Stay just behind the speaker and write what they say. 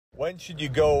When should you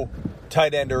go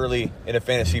tight end early in a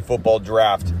fantasy football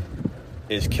draft?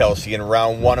 Is Kelce in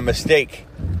round 1 a mistake?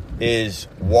 Is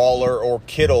Waller or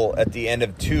Kittle at the end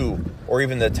of 2 or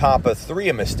even the top of 3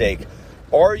 a mistake?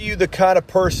 Are you the kind of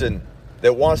person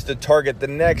that wants to target the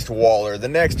next Waller, the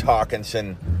next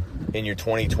Hockenson in your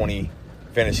 2020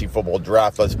 fantasy football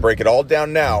draft? Let's break it all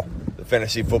down now. The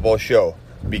Fantasy Football Show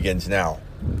begins now.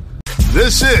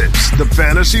 This is the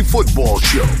Fantasy Football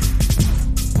Show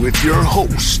with your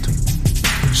host,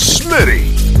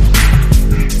 Smitty.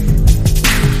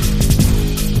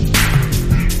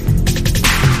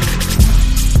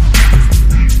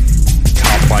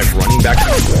 Top 5 running back.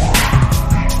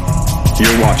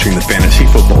 You're watching the Fantasy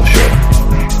Football Show.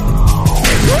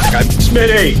 I'm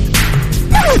Smitty.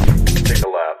 Take a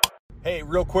lap. Hey,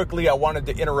 real quickly, I wanted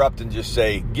to interrupt and just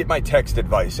say, get my text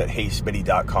advice at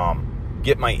heysmitty.com.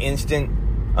 Get my instant,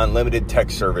 unlimited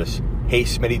text service,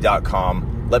 heysmitty.com.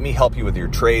 Let me help you with your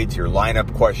trades, your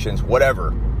lineup questions,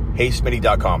 whatever.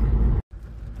 heysmitty.com.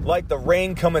 Like the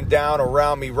rain coming down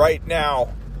around me right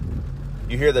now,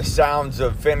 you hear the sounds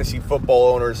of fantasy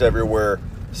football owners everywhere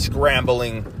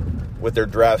scrambling with their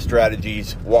draft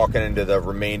strategies, walking into the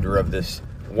remainder of this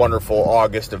wonderful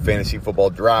August of fantasy football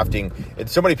drafting. And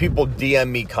so many people DM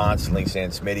me constantly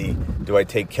saying, Smitty, do I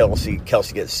take Kelce?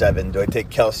 Kelce at 7. Do I take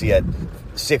Kelce at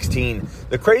 16?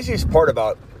 The craziest part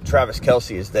about Travis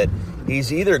Kelce is that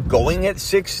he's either going at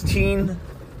 16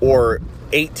 or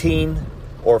 18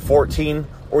 or 14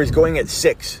 or he's going at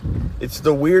 6. It's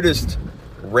the weirdest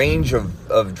range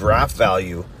of draft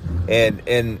value, and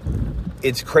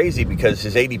it's crazy because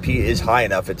his ADP is high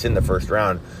enough. It's in the first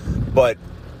round, but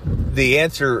the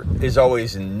answer is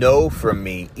always no from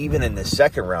me, even in the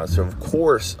second round. So, of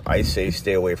course, I say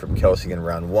stay away from Kelce in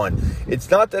round 1. It's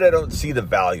not that I don't see the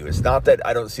value. It's not that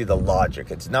I don't see the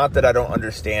logic. It's not that I don't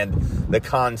understand the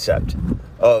concept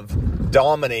of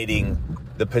dominating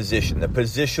the position. The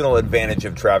positional advantage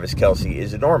of Travis Kelce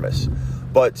is enormous.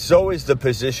 But so is the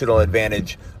positional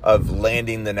advantage of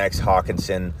landing the next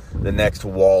Hockenson, the next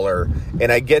Waller.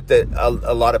 And I get that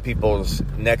a lot of people's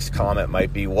next comment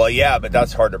might be, well, yeah, but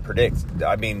that's hard to predict.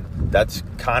 I mean, that's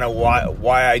kind of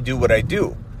why I do what I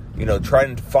do. You know, try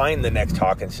and find the next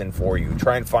Hockenson for you.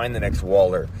 Try and find the next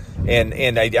Waller.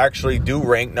 And I actually do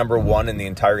rank number 1 in the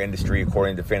entire industry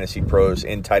according to Fantasy Pros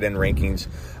in tight end rankings.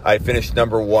 I finished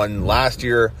number 1 last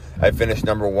year. I finished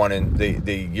number 1 in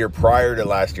the year prior to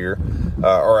last year.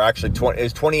 Or actually, it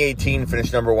was 2018,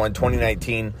 finished number 1.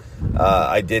 2019,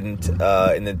 I didn't.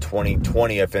 And then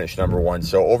 2020, I finished number 1.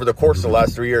 So over the course of the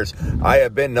last 3 years, I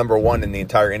have been number 1 in the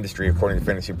entire industry according to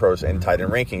Fantasy Pros and tight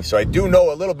end rankings. So I do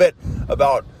know a little bit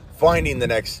about finding the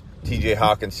next TJ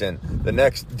Hockenson, the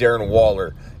next Darren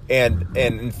Waller. And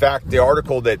in fact, the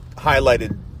article that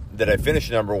highlighted that I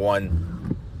finished number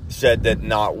 1 said that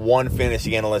not one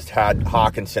fantasy analyst had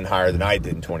Hockenson higher than I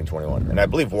did in 2021. And I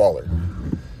believe Waller.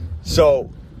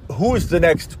 So who's the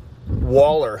next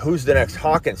Waller? Who's the next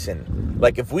Hockenson?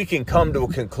 Like, if we can come to a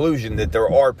conclusion that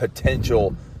there are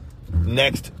potential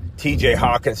next TJ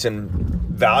Hockenson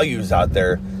values out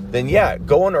there, then yeah,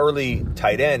 going early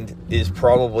tight end is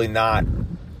probably not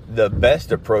the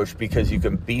best approach because you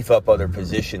can beef up other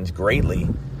positions greatly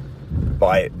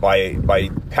by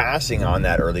passing on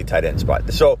that early tight end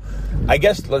spot. So I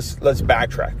guess let's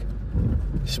backtrack.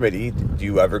 Smitty, do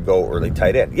you ever go early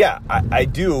tight end? Yeah, I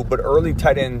do, but early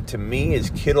tight end to me is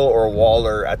Kittle or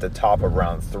Waller at the top of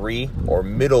round 3 or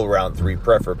middle round 3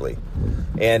 preferably.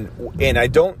 And I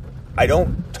don't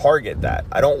target that.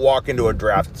 I don't walk into a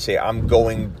draft and say I'm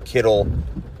going Kittle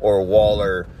or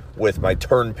Waller with my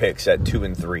turn picks at 2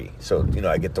 and 3. So, you know,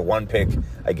 I get the 1 pick,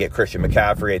 I get Christian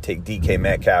McCaffrey, I take DK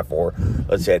Metcalf, or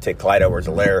let's say I take Clyde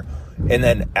Edwards-Helaire, and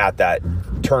then at that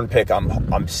turn pick,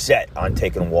 I'm set on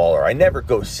taking Waller. I never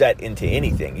go set into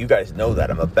anything. You guys know that.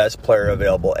 I'm a best player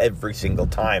available every single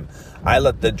time. I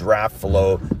let the draft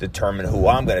flow determine who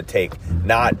I'm going to take,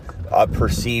 not a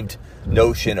perceived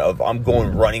notion of I'm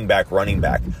going running back.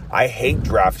 I hate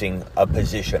drafting a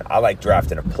position. I like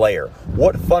drafting a player.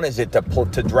 What fun is it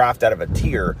to draft out of a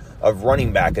tier of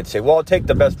running back and say, well, I'll take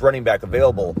the best running back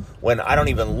available when I don't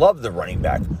even love the running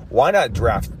back? Why not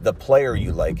draft the player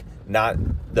you like, not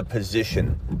the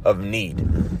position of need?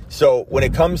 So when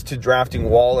it comes to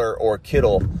drafting Waller or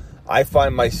Kittle, I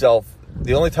find myself,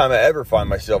 the only time I ever find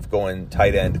myself going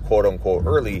tight end, quote unquote,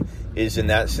 early is in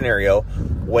that scenario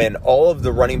when all of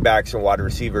the running backs and wide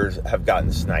receivers have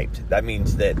gotten sniped. That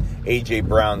means that A.J.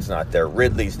 Brown's not there,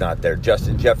 Ridley's not there,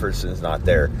 Justin Jefferson's not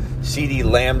there, CeeDee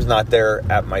Lamb's not there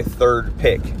at my 3rd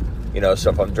pick. You know,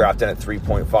 so if I'm drafting at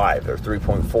 3.5 or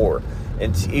 3.4,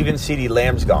 and even CeeDee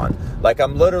Lamb's gone, like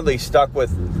I'm literally stuck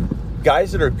with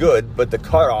guys that are good, but the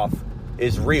cutoff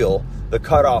is real. The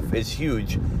cutoff is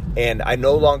huge. And I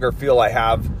no longer feel I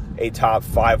have a top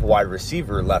 5 wide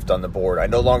receiver left on the board. I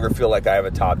no longer feel like I have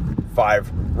a top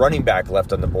 5 running back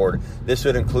left on the board. This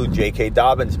would include J.K.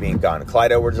 Dobbins being gone,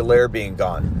 Clyde Edwards-Helaire being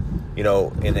gone,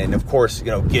 and then, of course,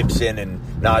 Gibson and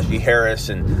Najee Harris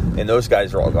and those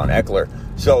guys are all gone, Eckler.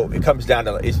 So it comes down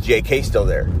to, is J.K. still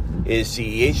there? Is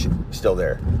CEH still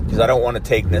there? Because I don't want to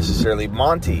take necessarily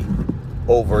Monty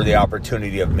over the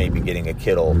opportunity of maybe getting a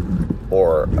Kittle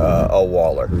or a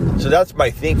Waller. So that's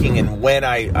my thinking, and when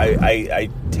I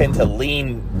tend to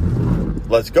lean,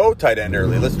 let's go tight end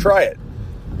early, let's try it.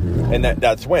 And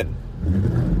that's when.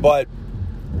 But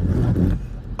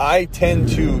I tend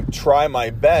to try my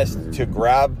best to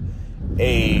grab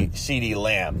a CeeDee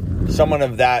Lamb, someone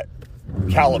of that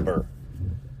caliber,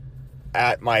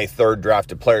 at my 3rd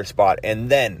drafted player spot,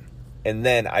 and then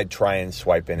I try and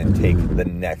swipe in and take the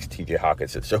next TJ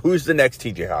Hockenson. So who's the next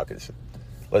TJ Hockenson?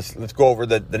 Let's go over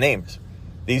the names.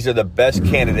 These are the best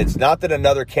candidates. Not that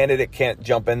another candidate can't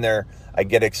jump in there. I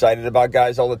get excited about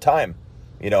guys all the time.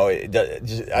 I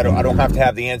don't have to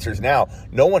have the answers now.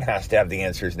 No one has to have the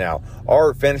answers now.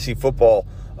 Our fantasy football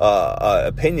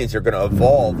opinions are going to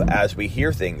evolve as we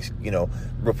hear things.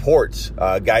 Reports,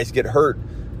 guys get hurt,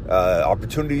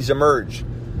 opportunities emerge.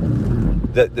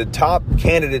 The top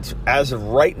candidates as of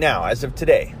right now, as of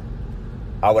today,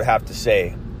 I would have to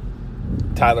say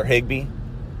Tyler Higbee.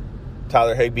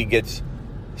 Tyler Higbee gets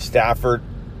Stafford,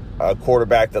 a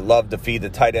quarterback that loved to feed the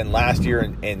tight end last year,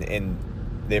 and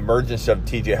the emergence of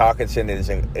TJ Hockenson is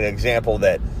an example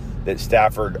that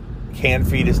Stafford can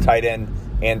feed his tight end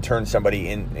and turn somebody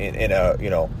in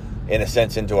a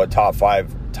sense into a top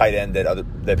 5 tight end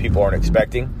that people aren't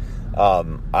expecting.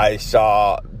 I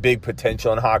saw big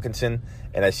potential in Hockenson,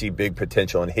 and I see big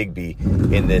potential in Higbee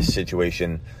in this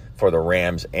situation for the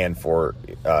Rams and for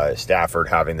Stafford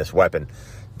having this weapon.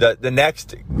 The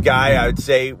next guy I would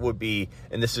say would be,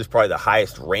 and this is probably the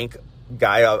highest rank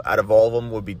guy out of all of them,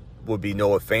 would be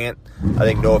Noah Fant. I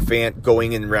think Noah Fant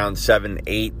going in round 7,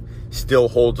 8 still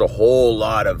holds a whole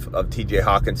lot of TJ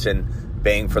Hockenson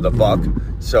bang for the buck.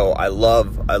 So I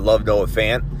love Noah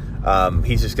Fant.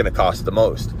 He's just going to cost the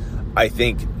most. I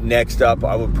think next up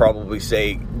I would probably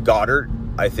say Goddard.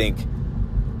 I think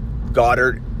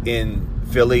Goddard in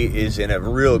Philly is in a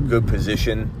real good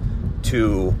position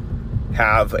to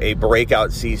have a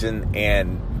breakout season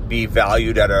and be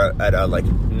valued at a like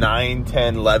 9,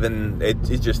 10, 11. It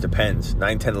just depends.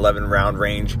 9, 10, 11 round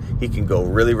range. He can go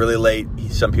really, really late.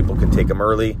 Some people can take him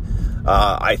early.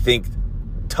 I think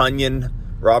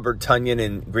Robert Tonyan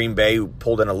in Green Bay, who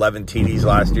pulled in 11 TDs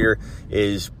last year,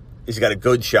 he's got a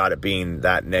good shot at being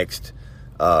that next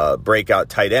breakout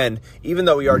tight end, even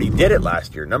though he already did it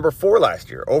last year. Number 4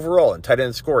 last year overall in tight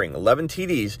end scoring, 11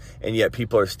 TDs, and yet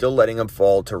people are still letting him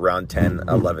fall to round 10,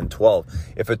 11, 12.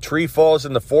 If a tree falls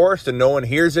in the forest and no one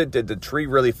hears it, did the tree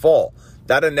really fall?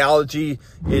 That analogy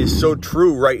is so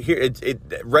true right here. It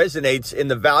resonates in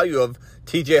the value of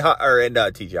TJ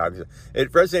Hockenson.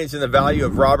 It resonates in the value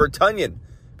of Robert Tonyan,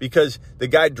 because the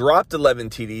guy dropped 11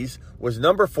 TDs, was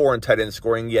number 4 in tight end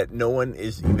scoring, yet no one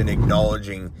is even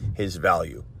acknowledging his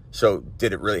value. So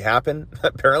did it really happen?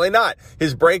 Apparently not.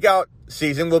 His breakout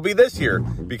season will be this year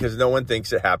because no one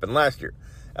thinks it happened last year.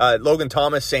 Logan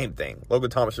Thomas, same thing. Logan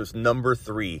Thomas was number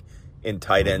 3 in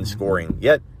tight end scoring,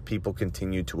 yet people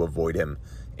continue to avoid him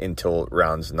until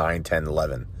rounds 9, 10,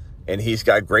 11. And he's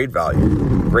got great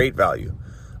value.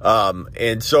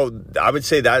 And so I would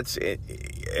say that's,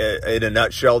 in a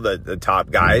nutshell, the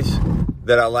top guys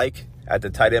that I like at the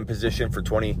tight end position for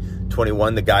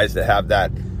 2021, the guys that have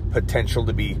that potential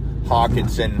to be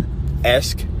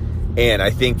Hockenson-esque. And I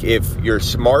think if you're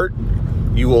smart,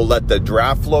 you will let the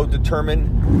draft flow determine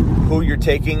who you're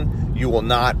taking. You will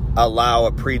not allow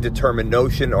a predetermined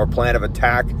notion or plan of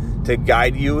attack to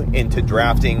guide you into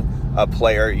drafting a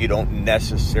player you don't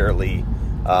necessarily,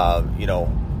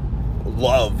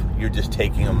 love. You're just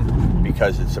taking them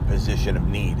because it's a position of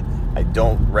need. I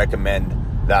don't recommend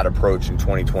that approach in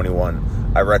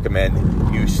 2021. I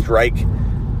recommend you strike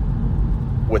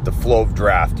with the flow of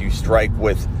draft. You strike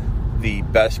with the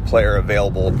best player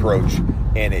available approach,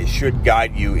 and it should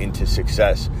guide you into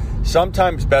success.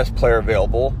 Sometimes best player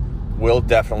available will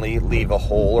definitely leave a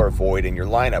hole or a void in your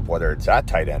lineup, whether it's at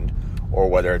tight end or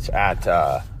whether it's at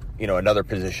another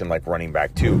position like running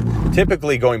back 2.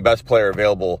 Typically, going best player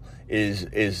available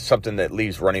is something that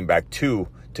leaves running back 2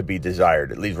 to be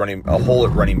desired. It leaves a hole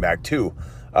at running back 2.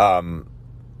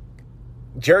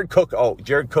 Jared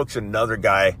Cook's another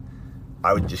guy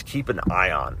I would just keep an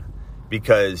eye on,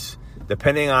 because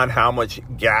depending on how much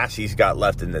gas he's got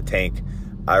left in the tank,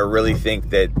 I really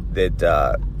think that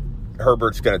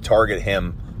Herbert's going to target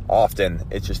him often.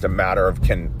 It's just a matter of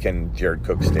can Jared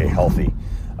Cook stay healthy.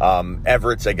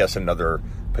 Everett's, I guess, another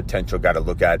potential guy to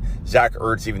look at. Zach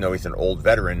Ertz, even though he's an old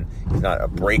veteran, he's not a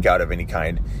breakout of any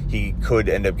kind. He could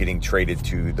end up getting traded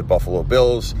to the Buffalo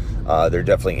Bills. They're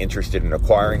definitely interested in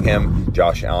acquiring him.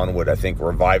 Josh Allen would, I think,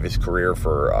 revive his career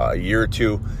for a year or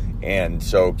two. And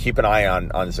so keep an eye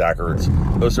on Zach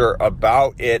Ertz. Those are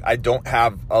about it. I don't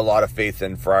have a lot of faith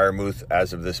in Freiermuth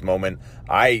as of this moment.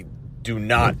 I do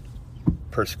not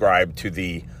prescribe to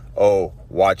the,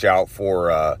 watch out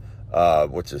for,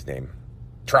 what's his name?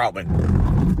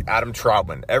 Adam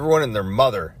Troutman. Everyone and their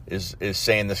mother is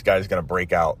saying this guy's going to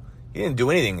break out. He didn't do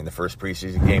anything in the first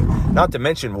preseason game. Not to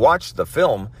mention, watch the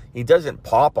film. He doesn't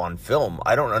pop on film.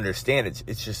 I don't understand.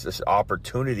 It's just this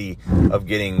opportunity of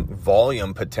getting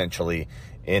volume potentially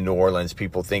in New Orleans.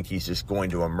 People think he's just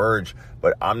going to emerge,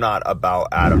 but I'm not about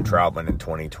Adam Troutman in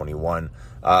 2021.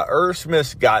 Irv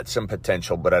Smith's got some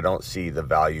potential, but I don't see the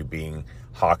value being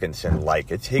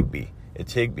Hockenson-like. It's Higbee.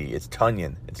 It's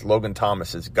Tunyon, it's Logan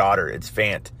Thomas, it's Goddard, it's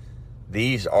Fant.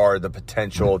 These are the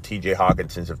potential TJ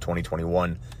Hawkinsons of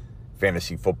 2021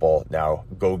 fantasy football. Now,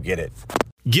 go get it.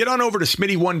 Get on over to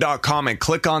smitty1.com and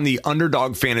click on the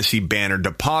Underdog Fantasy banner.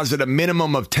 Deposit a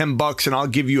minimum of $10 and I'll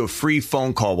give you a free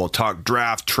phone call. We'll talk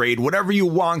draft, trade, whatever you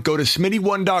want. Go to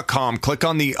smitty1.com, click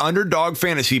on the Underdog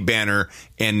Fantasy banner,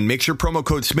 and make sure promo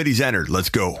code Smitty's entered. Let's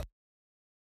go.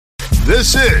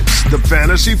 This is the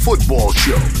Fantasy Football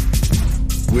Show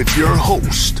with your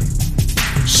host,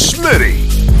 Smitty.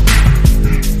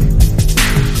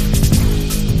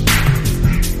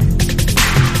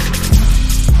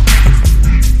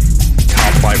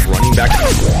 Top 5 running back.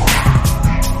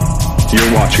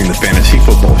 You're watching the Fantasy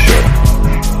Football Show.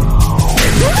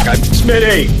 I'm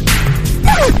Smitty.